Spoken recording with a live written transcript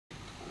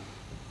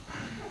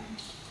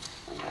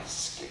Let's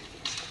skip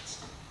these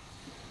bits.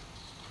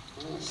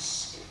 Let's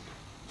skip.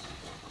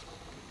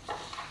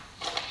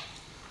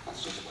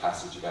 That's just a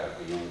passage about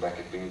a young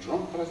Beckett being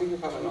drunk, but I think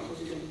we've had enough of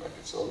the young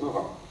Beckett, so we'll move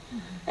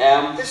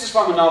on. This is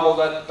from a novel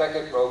that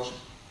Beckett wrote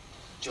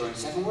during the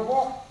Second World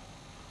War,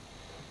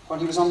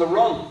 when he was on the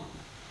run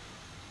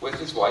with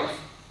his wife,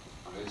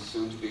 or his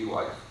soon-to-be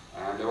wife,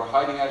 and they were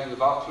hiding out in the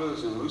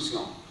Vaucluse in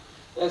Roussillon.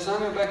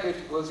 Samuel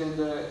Beckett was in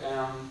the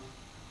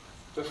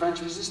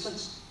French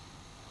Resistance.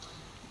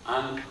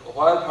 And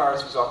while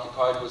Paris was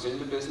occupied, was in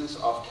the business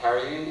of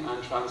carrying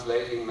and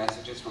translating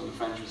messages from the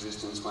French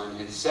Resistance when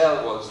his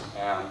cell was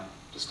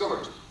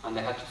discovered and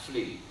they had to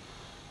flee.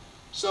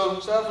 So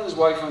himself and his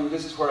wife, and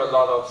this is where a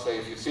lot of, say,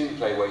 if you've seen the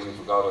play Waiting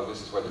for Godot,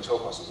 this is where the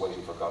topos of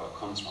Waiting for Godot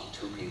comes from.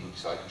 Two people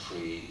beside a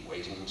tree,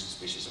 waiting,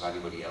 suspicious of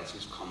anybody else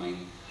who's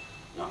coming,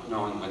 not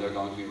knowing when they're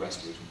going to be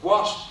rescued.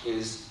 What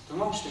is the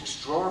most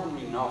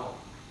extraordinary novel?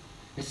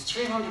 It's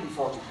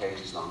 340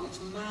 pages long.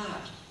 It's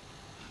mad.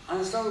 And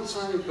as though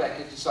Samuel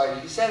Beckett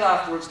decided, he said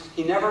afterwards,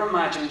 he never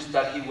imagined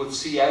that he would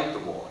see out the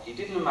war. He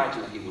didn't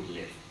imagine that he would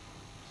live.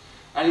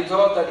 And he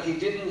thought that he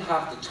didn't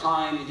have the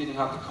time, he didn't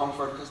have the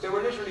comfort, because they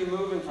were literally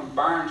moving from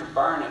barn to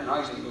barn at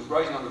night, and he was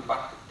writing on the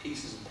back of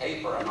pieces of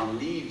paper and on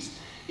leaves.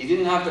 He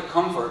didn't have the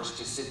comfort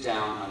to sit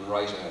down and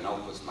write an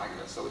opus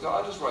magnus. So he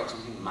thought, I'll just write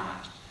something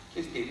mad.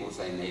 These people will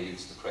say maybe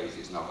it's the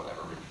craziest novel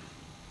ever written.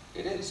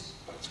 It is,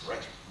 but it's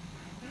great.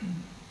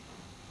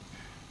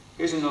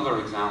 Here's another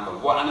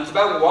example, and it's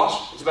about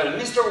Watt. It's about a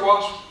Mr.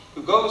 Watt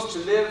who goes to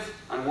live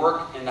and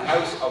work in the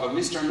house of a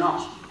Mr.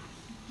 Not,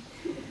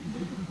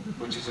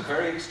 which is a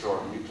very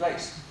extraordinary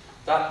place.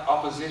 That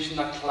opposition,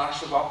 that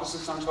clash of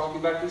opposites I'm talking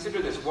about,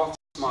 consider this, Watt's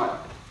smile.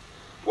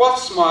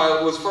 Watt's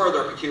smile was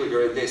further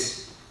peculiar in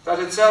this, that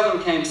it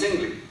seldom came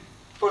singly,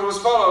 but it was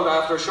followed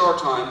after a short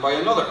time by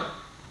another,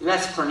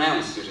 less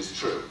pronounced, it is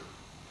true.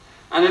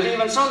 And it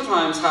even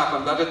sometimes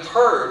happened that a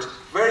third,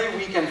 very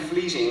weak and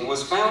fleeting,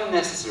 was found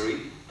necessary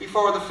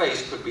before the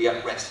face could be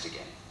at rest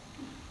again.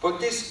 But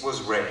this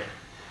was rare,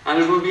 and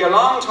it will be a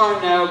long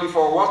time now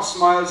before Watt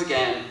smiles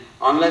again,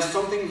 unless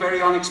something very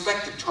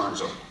unexpected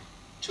turns up,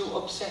 to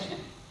upset him.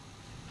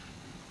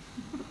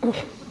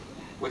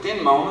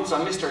 Within moments, a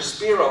Mr.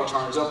 Spiro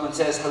turns up and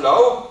says,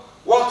 "Hello?"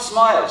 Watt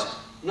smiles.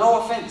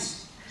 "No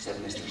offence," said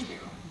Mr.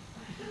 Spiro.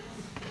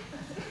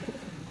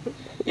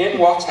 In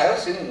Watt's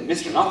house, in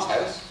Mr. Nott's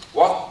house,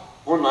 Watt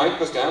one night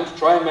goes down to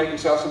try and make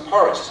himself some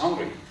porridge. He's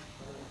hungry.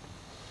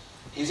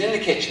 He's in the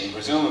kitchen,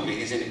 presumably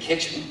he's in the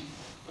kitchen,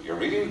 but you're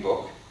reading the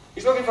book.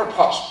 He's looking for a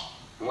pot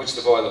in which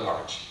to boil the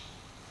porridge.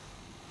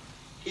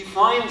 He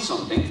finds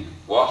something,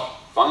 Watt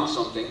finds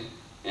something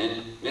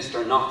in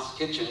Mr. Nott's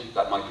kitchen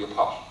that might be a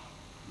pot.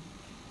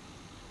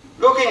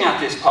 Looking at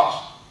this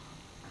pot,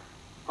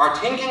 or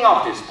thinking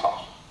of this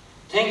pot,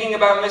 thinking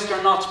about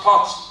Mr. Nott's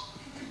pots,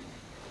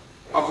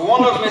 of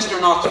one of Mr.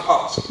 Nott's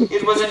pots,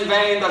 it was in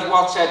vain that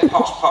Watt said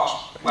pot,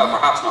 pot. Well,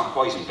 perhaps not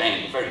quite in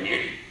vain, but very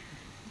nearly.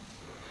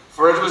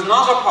 For it was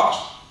not a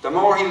pot. The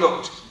more he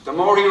looked, the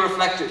more he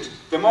reflected,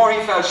 the more he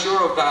felt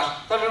sure of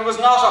that it was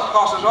not a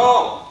pot at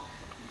all.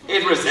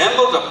 It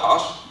resembled a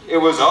pot, it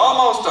was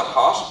almost a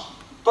pot,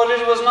 but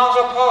it was not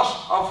a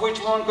pot of which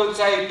one could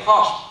say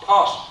pot,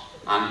 pot,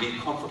 and be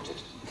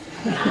comforted.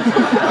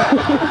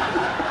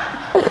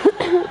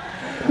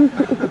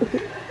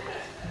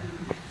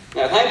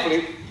 Now,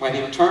 thankfully, when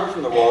he returned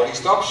from the war, he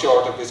stopped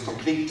short of this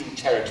complete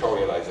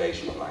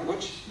deterritorialization of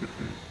language,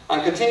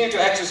 and continued to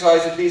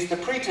exercise at least the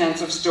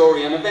pretense of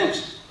story and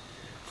event.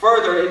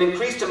 Further, in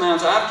increased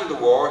amounts after the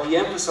war, he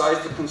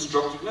emphasized the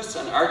constructiveness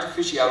and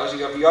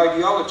artificiality of the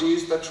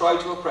ideologies that tried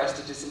to oppress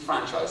the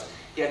disenfranchised.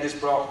 He had this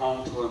brought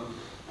home to him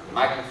in a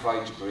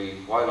magnified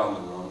degree while on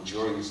the run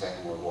during the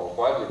Second World War,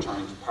 while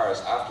returning to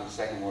Paris after the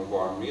Second World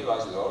War and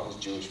realizing that all of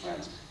his Jewish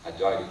friends had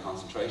died in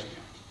concentration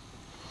camps.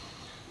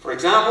 For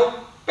example,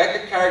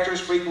 Beckett characters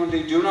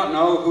frequently do not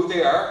know who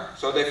they are,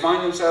 so they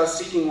find themselves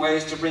seeking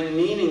ways to bring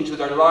meaning to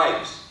their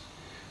lives.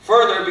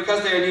 Further,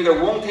 because they are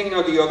neither one thing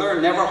nor the other,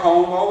 never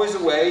home, always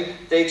away,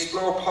 they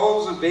explore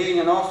poles of being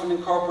and often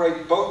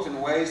incorporate both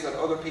in ways that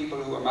other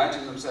people who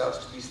imagine themselves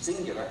to be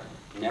singular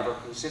never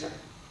consider,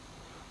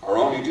 or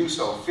only do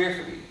so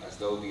fearfully, as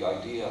though the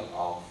idea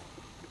of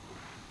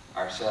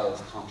ourselves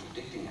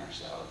contradicting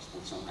ourselves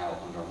would somehow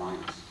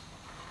undermine us.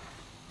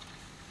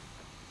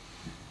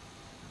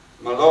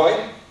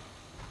 Malloy,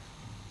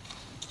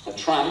 a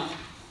tramp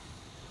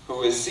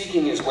who is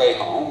seeking his way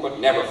home but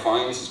never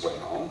finds his way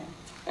home.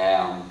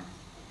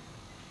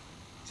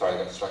 Sorry, I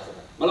got distracted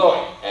there.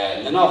 Malloy,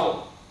 the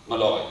novel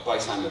Malloy by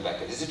Samuel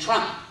Beckett, is a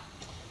tramp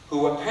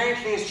who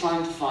apparently is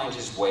trying to find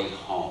his way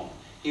home.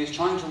 He is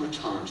trying to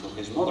return to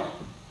his mother.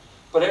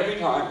 But every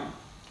time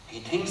he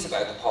thinks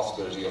about the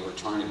possibility of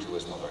returning to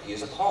his mother, he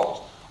is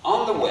appalled.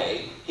 On the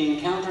way, he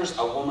encounters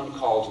a woman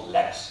called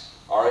Les,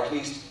 or at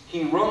least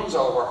he runs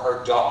over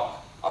her dog,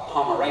 a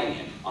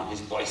Pomeranian, on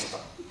his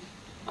bicycle.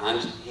 And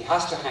he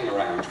has to hang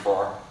around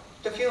for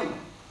the funeral.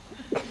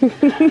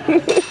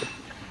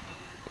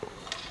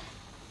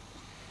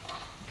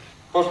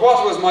 But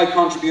what was my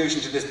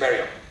contribution to this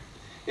burial?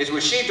 It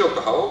was she dug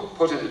the hole,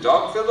 put in the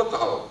dog, filled up the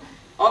hole.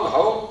 On the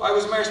whole, I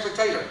was a mere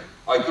spectator.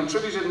 I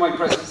contributed my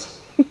presence,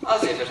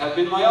 as if it had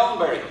been my own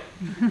burial.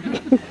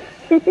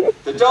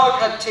 The dog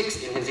had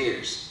ticks in his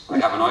ears. I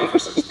have an eye for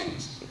such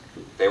things.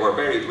 They were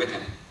buried with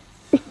him.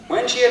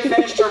 When she had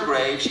finished her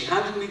grave, she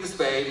handed me the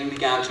spade and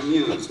began to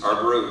muse or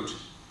brood.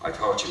 I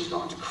thought she was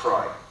going to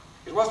cry.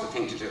 It was the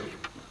thing to do.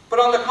 But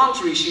on the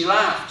contrary, she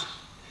laughed.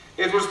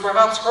 It was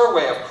perhaps her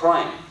way of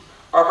crying,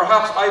 or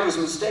perhaps I was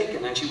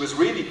mistaken and she was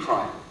really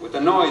crying with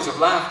the noise of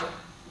laughter.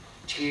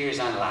 Tears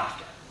and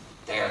laughter.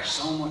 They are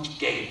so much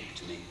Gaelic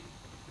to me.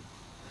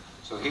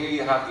 So here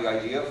you have the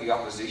idea of the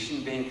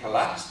opposition being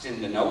collapsed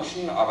in the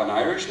notion of an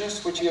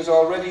Irishness which he has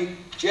already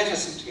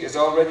jettisoned, he has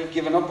already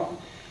given up on.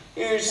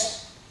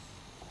 Here's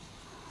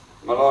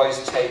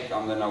Malloy's take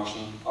on the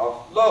notion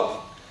of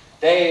love.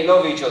 They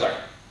love each other,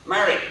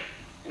 marry,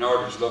 in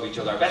order to love each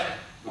other better,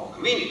 more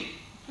conveniently.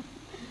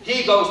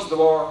 He goes to the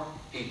war,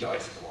 he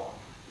dies at the war.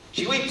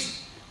 She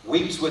weeps,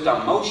 weeps with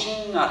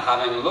emotion at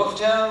having loved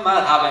him,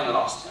 at having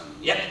lost him.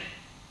 Yet,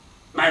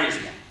 marries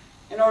again,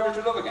 in order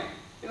to love again.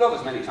 You love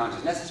as many times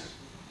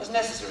as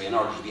necessary in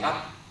order to be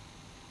happy.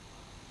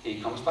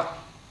 He comes back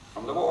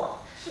from the war.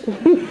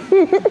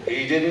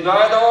 He didn't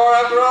die at the war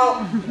after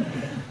all.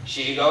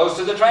 She goes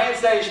to the train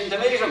station to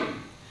meet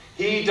him.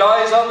 He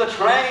dies on the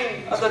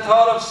train at the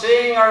thought of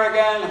seeing her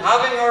again,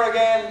 having her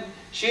again.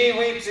 She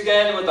weeps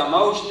again with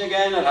emotion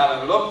again at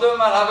having loved him,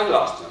 at having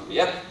lost him.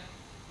 Yep,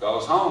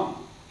 goes home.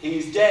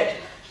 He's dead.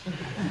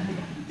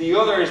 The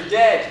other is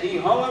dead. He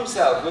hung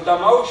himself with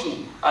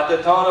emotion at the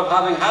thought of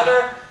having had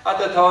her, at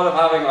the thought of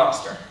having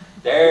lost her.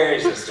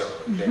 There's the story.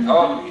 They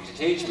taught me to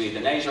teach me the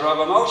nature of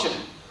emotion.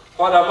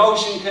 What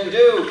emotion can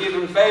do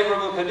given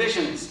favourable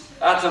conditions.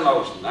 That's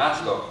emotion.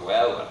 That's love.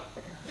 Well, well.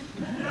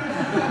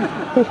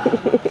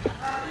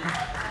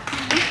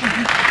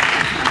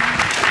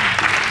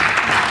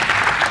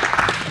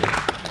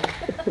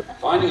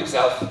 Finding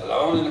himself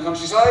alone in the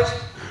countryside,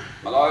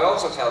 Malloy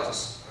also tells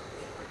us,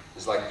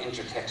 is like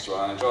intertextual,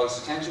 and it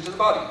draws attention to the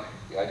body,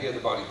 the idea of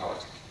the body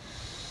politic.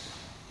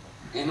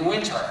 In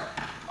winter,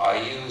 I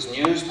use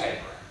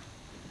newspaper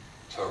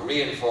to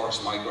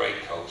reinforce my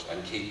greatcoat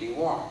and keep me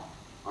warm,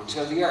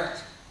 until the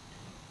earth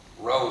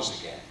rose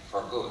again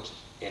for good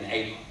in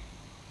April.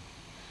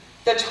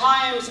 The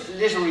Times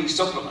literary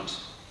supplement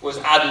was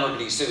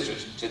admirably suited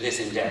to this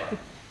endeavour,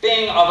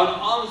 being of an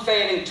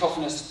unfailing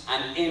toughness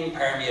and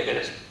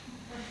impermeability.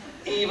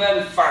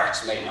 Even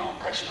farts made no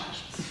impression on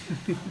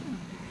it.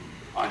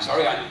 I'm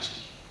sorry I mentioned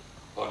it,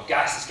 but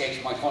gas escapes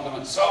from my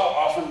fundament so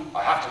often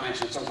I have to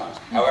mention it sometimes,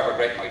 however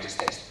great my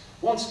distaste.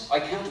 Once I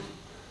counted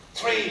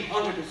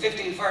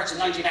 315 farts in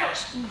 19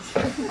 hours,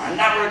 an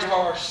average of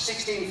over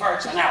 16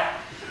 farts an hour.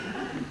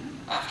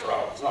 After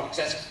all, it's not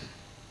excessive.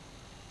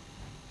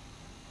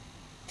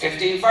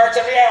 15 farts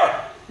every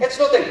hour. It's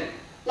nothing.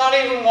 Not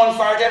even one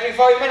fart every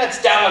 5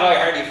 minutes. Damn it, I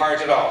hardly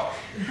fart at all.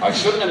 I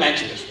shouldn't have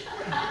mentioned it.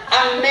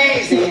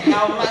 Amazing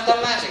how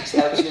mathematics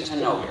helps you to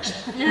know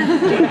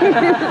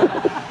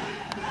yourself.